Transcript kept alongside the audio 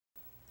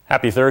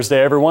Happy Thursday,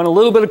 everyone. A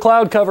little bit of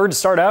cloud cover to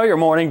start out your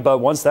morning, but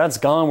once that's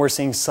gone, we're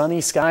seeing sunny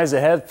skies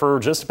ahead for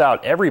just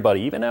about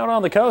everybody. Even out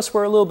on the coast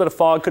where a little bit of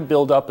fog could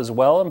build up as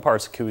well in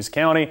parts of Coos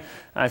County.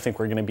 I think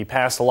we're going to be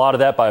past a lot of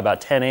that by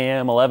about 10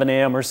 a.m., 11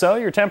 a.m. or so.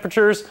 Your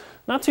temperatures,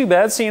 not too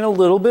bad, seeing a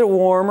little bit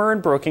warmer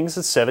in Brookings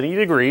at 70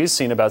 degrees,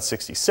 seeing about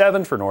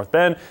 67 for North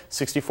Bend,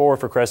 64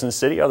 for Crescent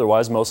City,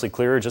 otherwise mostly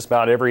clear just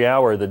about every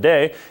hour of the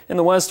day. In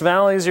the West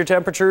Valleys, your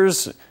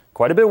temperatures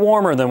quite a bit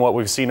warmer than what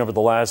we've seen over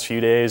the last few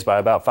days by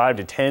about 5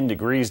 to 10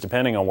 degrees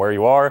depending on where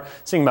you are.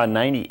 Seeing about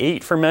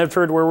 98 for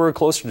Medford, where we're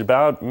closer to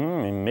about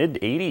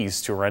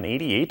mid-80s to around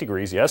 88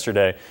 degrees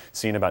yesterday.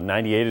 Seeing about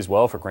 98 as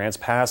well for Grants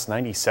Pass,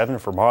 97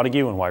 for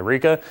Montague and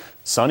Wairika.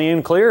 Sunny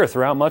and clear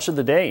throughout much of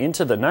the day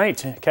into the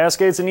night.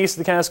 Cascades and east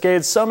of the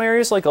Cascades, some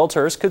areas like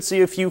Altus could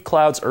see a few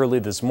clouds early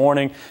this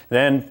morning.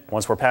 Then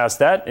once we're past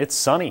that, it's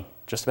sunny.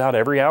 Just about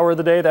every hour of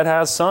the day that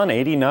has sun.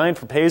 89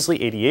 for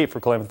Paisley, 88 for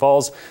Klamath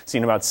Falls,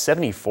 seeing about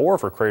 74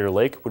 for Crater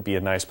Lake would be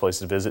a nice place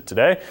to visit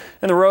today.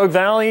 And the Rogue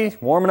Valley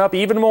warming up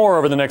even more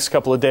over the next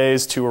couple of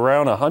days to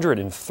around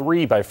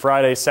 103 by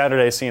Friday.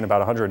 Saturday seeing about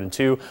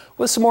 102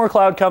 with some more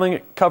cloud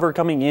cover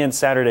coming in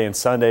Saturday and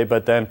Sunday,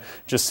 but then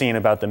just seeing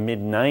about the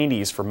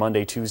mid-90s for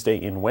Monday,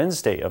 Tuesday, and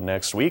Wednesday of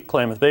next week.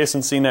 Klamath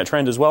Basin seeing that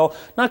trend as well.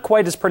 Not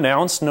quite as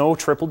pronounced, no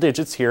triple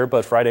digits here,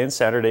 but Friday and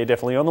Saturday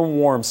definitely on the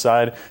warm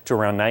side to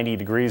around 90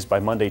 degrees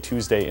by Monday,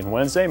 Tuesday, and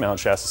Wednesday. Mount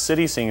Shasta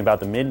City seeing about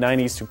the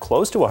mid-90s to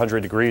close to 100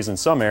 degrees in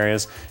some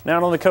areas. And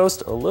out on the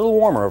coast, a little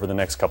warmer over the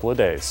next couple of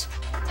days.